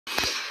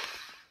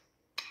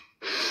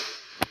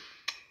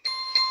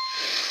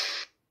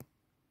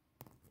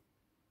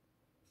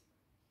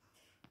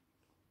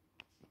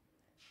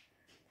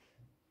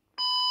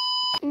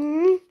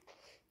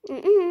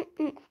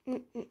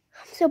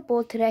so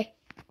bored today.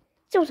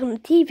 So I was on the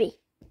TV.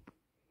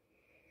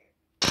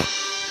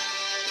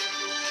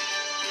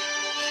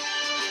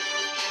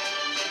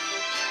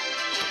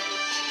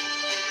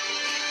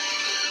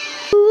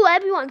 Ooh,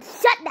 everyone,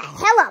 shut the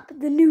hell up.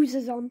 The news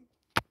is on.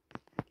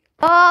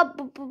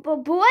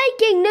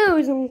 Breaking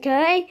news,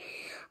 okay?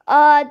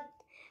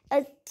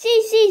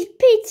 CC's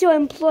Pizza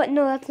employee.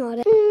 No, that's not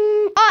it.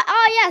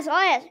 Yes.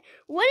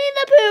 Winnie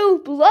the Pooh,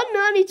 Blood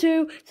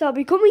 92, shall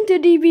be coming to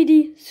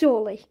DVD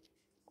shortly.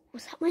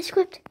 Was that my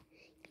script?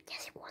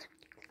 Yes, it was.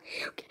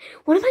 Okay.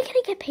 When am I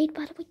gonna get paid,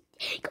 by the way?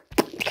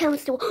 The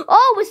camera's still.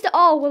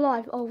 We're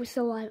live. Oh, we're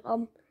still live.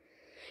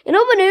 In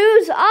other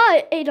news,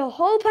 I ate a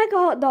whole pack of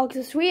hot dogs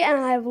this week, and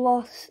I have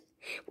lost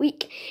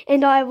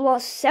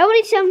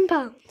 77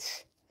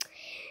 pounds.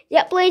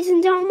 Yep, ladies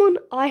and gentlemen,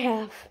 I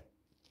have.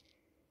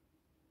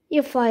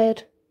 You're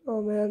fired.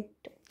 Oh man.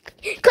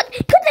 Cut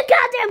the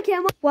goddamn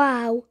camera!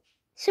 Wow.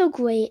 So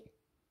great.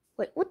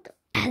 Wait, what the?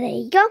 There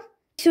you go.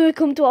 So we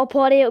come to our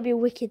party, it'll be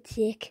wicked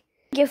sick.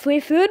 Get free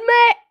food,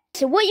 mate.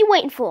 So what are you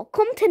waiting for?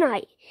 Come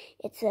tonight.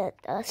 It's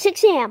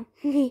 6 a.m.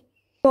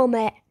 Oh,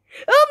 mate.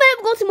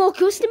 We've got some more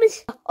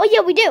customers. Oh,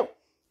 yeah, we do.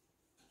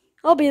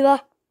 I'll be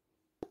there.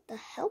 What the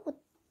hell?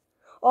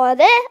 Are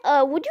there?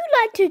 Would you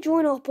like to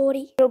join our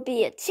party? It'll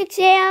be at 6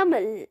 a.m.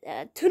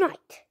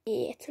 Tonight.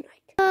 Yeah,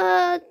 tonight.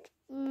 I'll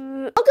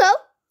go.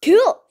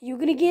 Cool. You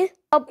gonna get?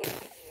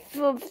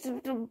 Yeah,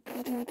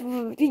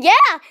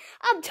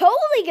 I'm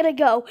totally gonna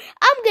go.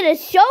 I'm gonna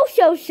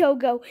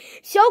go.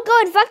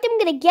 In fact, I'm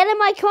gonna get in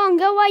my car and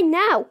go right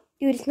now.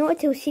 Dude, it's not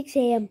until 6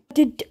 a.m.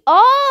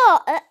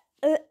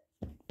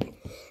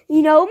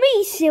 You know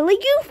me, silly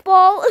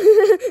goofball.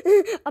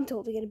 I'm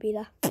totally gonna be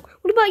there.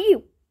 What about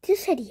you?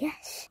 Just said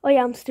yes. Oh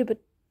yeah, I'm stupid.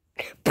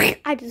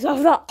 I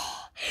deserve that.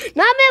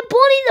 Nightmare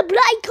Bonnie the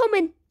Blight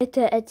coming.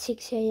 At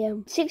 6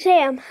 a.m. 6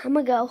 a.m. I'm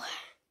gonna go.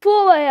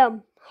 4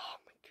 a.m.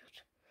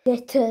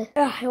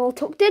 Oh, all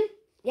tucked in?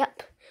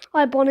 Yep.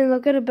 Alright, Bonnie,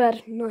 look, go to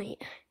bed. Night.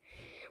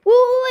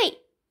 Wait.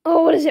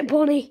 Oh, what is it,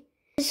 Bonnie?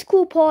 It's a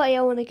school party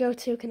I want to go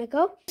to. Can I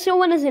go? So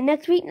when is it?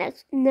 Next week?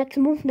 Next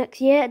month? Next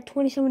year?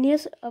 27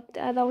 years?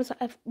 That was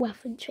a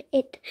weapon to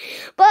it.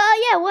 But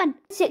yeah, when?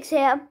 6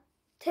 a.m.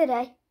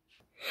 today.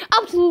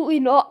 Absolutely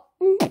not.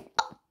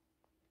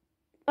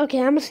 Okay,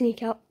 I'm gonna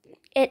sneak out.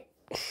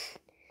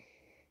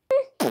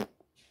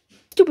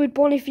 Stupid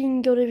Bonnie if you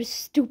can go to his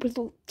stupid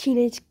little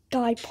teenage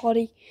guy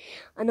party.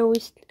 I know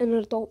he's an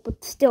adult,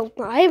 but still,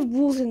 I have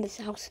rules in this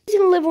house. He's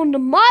gonna live under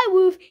my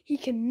roof. He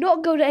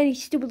cannot go to any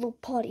stupid little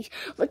parties.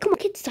 Like, come on,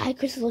 kids die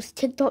because of those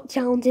TikTok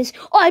challenges.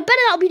 Oh, I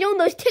better not be doing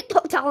those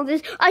TikTok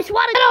challenges. I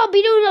swear to God, I'll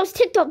be doing those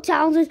TikTok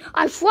challenges.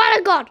 I swear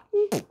to God.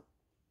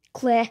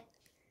 Claire.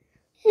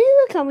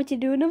 Look how much you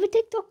do another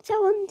TikTok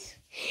challenge.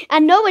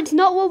 And no, it's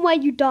not one where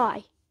you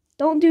die.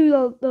 Don't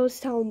do those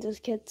challenges,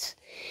 kids.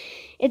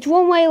 It's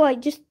one way,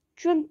 like, just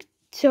drink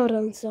soda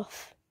and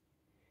stuff.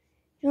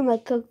 Drink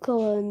like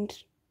Coca-Cola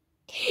and...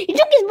 You drink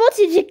as much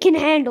as you can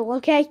handle,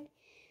 okay?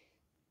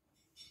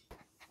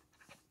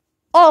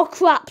 Oh,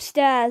 crap,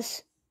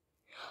 stairs.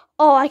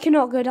 Oh, I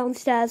cannot go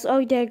downstairs.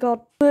 Oh, dear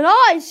God. And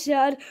I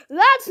said,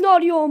 that's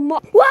not your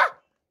mom. What?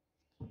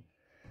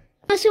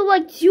 I said,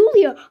 like,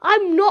 Julia,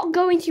 I'm not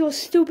going to your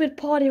stupid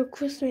party or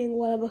christening or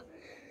whatever.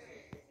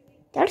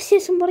 Did I see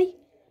somebody?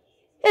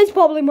 It's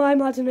probably my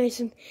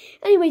imagination.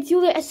 Anyway,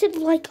 Julia, I said,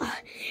 like,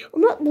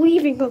 I'm not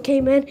leaving,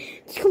 okay, man?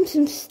 Just come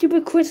some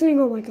stupid christening.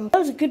 Oh, my God. That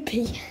was a good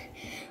pee.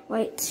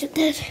 Wait, sit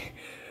there.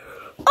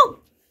 Oh!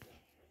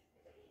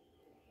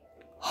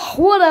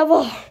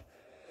 Whatever.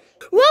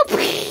 Well,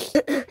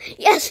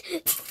 yes.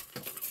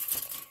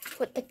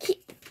 What, the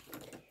key?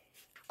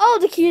 Oh,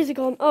 the keys are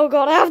gone. Oh,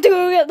 God, I have to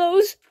go get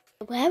those.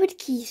 Where would the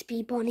keys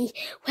be, Bonnie?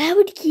 Where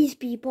would the keys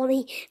be,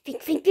 Bonnie?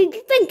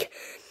 Think.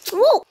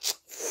 Whoa!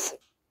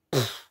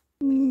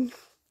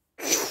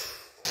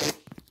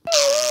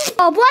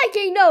 Oh,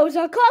 Blakey knows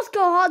our cars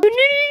go hard. I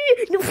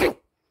just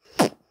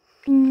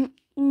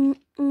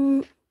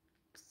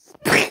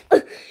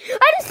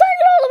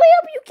started all the way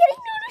up. Are you kidding?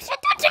 No.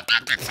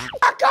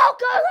 I can't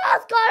go.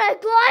 I've got to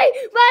play.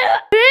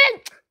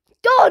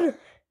 Done.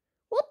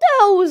 What the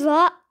hell was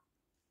that?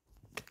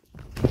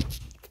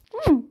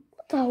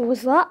 What the hell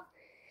was that?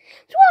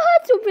 So I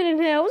had something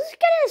in here. I was just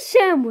getting a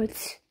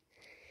sandwich.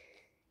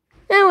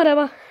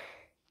 Whatever.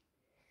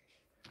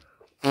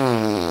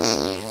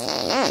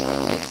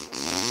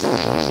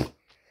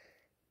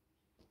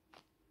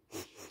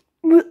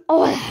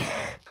 Oh,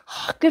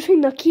 good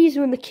thing the keys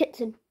are in the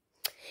kitchen.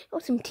 Oh,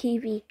 some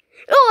TV.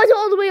 Oh, it's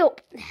all the way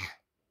up.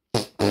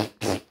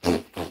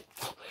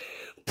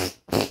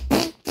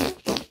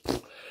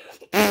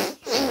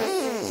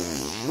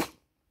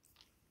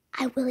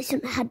 I really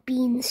shouldn't have had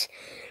beans.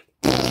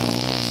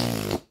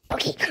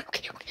 Okay.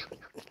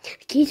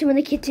 The keys are in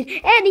the kitchen,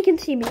 and he can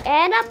see me,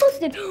 and I'm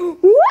busted.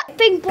 What?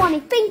 Think,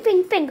 Bonnie, think.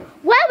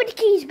 Where would the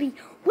keys be?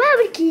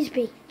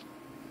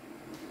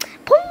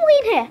 Probably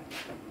in here.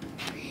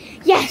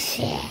 Yes.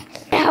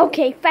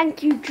 Okay,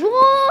 thank you,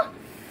 draw.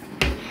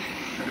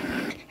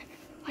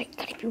 Wait,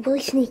 gotta be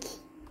really sneaky.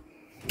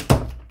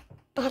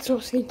 That's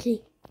not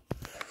sneaky.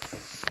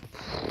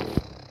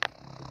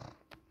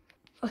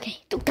 Okay,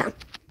 duck down.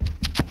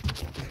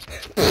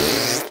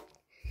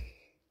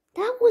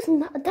 That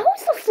wasn't that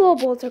was the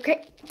floorboards,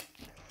 okay?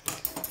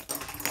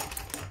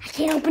 I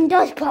can't open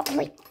doors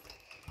properly.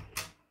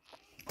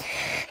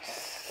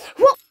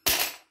 What?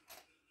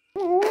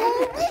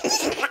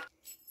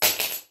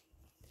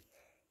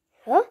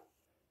 Huh?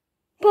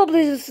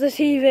 Probably just the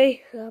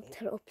TV. I'll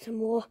turn it up some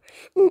more.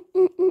 Oh,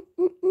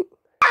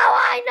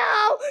 I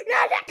know!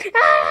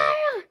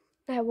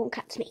 No, it won't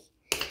catch me.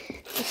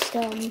 Just,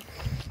 okay,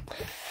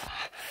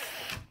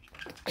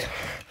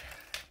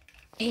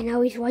 now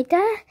he's right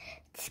there.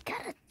 Just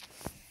gotta...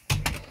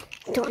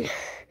 Done.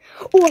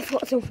 Oh, I've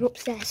got something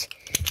upstairs.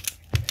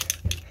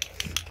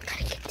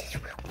 Gotta get this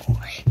real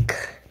quick.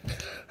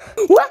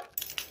 What?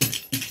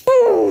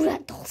 Oh,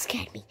 that doll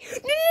scared me.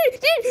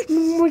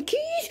 My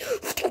keys.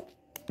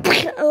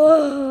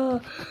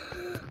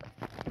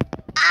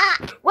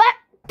 What?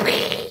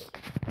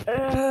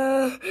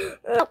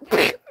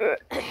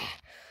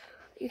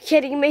 You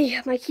kidding me?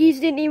 My keys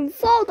didn't even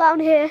fall down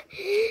here.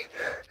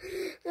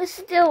 They're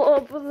still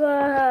up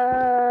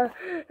there.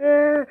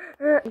 I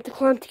have to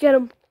climb to get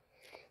them.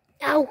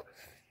 Ow.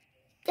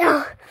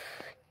 Yeah.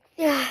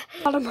 Yeah.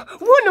 Got them.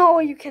 What? No,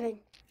 are you kidding?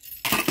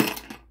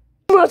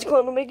 That's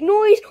going to make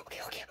noise.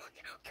 Okay.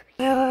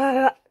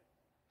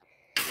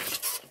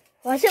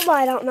 Why is it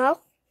light out now?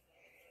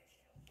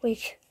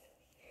 Wait.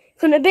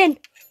 Couldn't have been.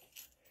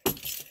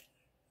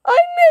 I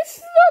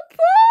missed the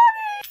party!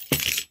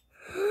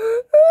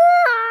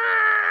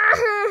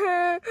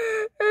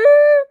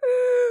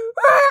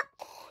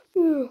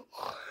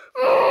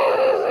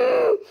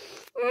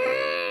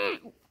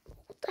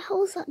 What the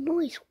hell is that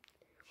noise?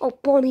 Oh,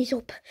 Bonnie's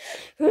up.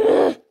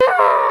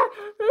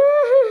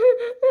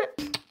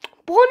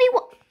 Bonnie,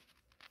 what?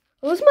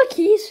 Where's my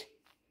keys?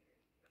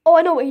 Oh,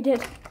 I know what he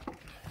did.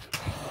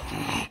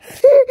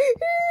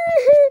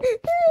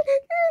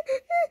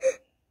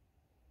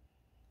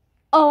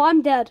 Oh,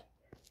 I'm dead.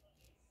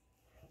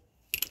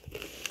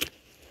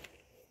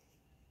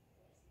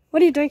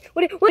 What are you doing?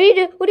 What are you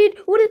doing?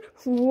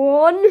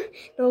 One.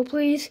 No,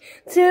 please.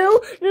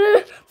 Two.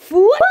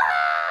 4.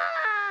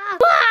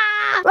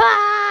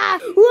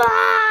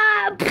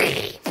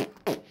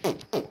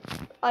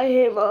 I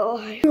hate my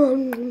life.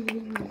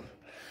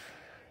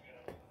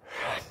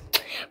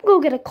 Go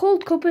get a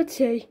cold cup of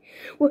tea.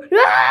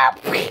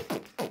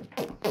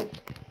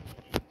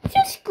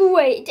 Just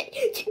great.